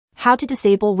How to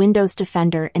disable Windows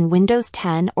Defender in Windows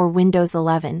 10 or Windows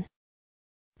 11.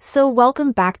 So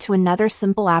welcome back to another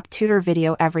simple app tutor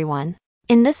video everyone.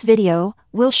 In this video,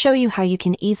 we'll show you how you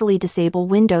can easily disable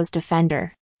Windows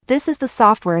Defender. This is the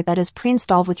software that is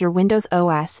pre-installed with your Windows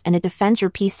OS and it defends your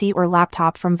PC or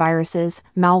laptop from viruses,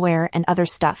 malware and other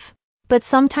stuff. But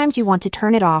sometimes you want to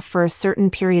turn it off for a certain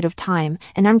period of time,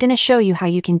 and I'm going to show you how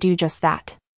you can do just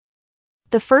that.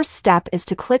 The first step is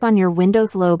to click on your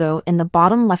Windows logo in the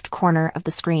bottom left corner of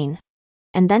the screen.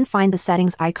 And then find the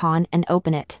settings icon and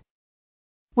open it.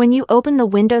 When you open the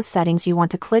Windows settings, you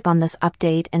want to click on this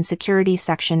Update and Security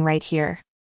section right here.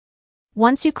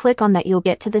 Once you click on that, you'll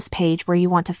get to this page where you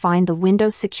want to find the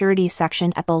Windows Security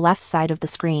section at the left side of the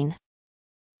screen.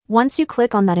 Once you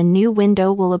click on that, a new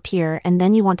window will appear, and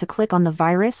then you want to click on the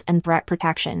Virus and Threat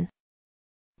Protection.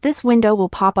 This window will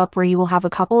pop up where you will have a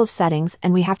couple of settings,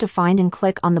 and we have to find and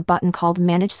click on the button called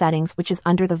Manage Settings, which is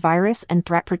under the Virus and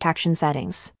Threat Protection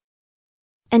settings.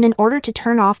 And in order to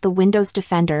turn off the Windows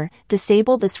Defender,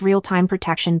 disable this Real-Time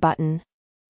Protection button.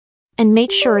 And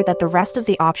make sure that the rest of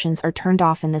the options are turned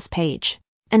off in this page.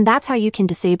 And that's how you can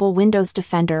disable Windows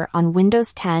Defender on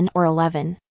Windows 10 or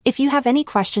 11. If you have any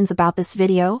questions about this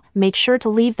video, make sure to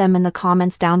leave them in the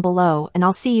comments down below, and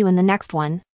I'll see you in the next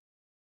one.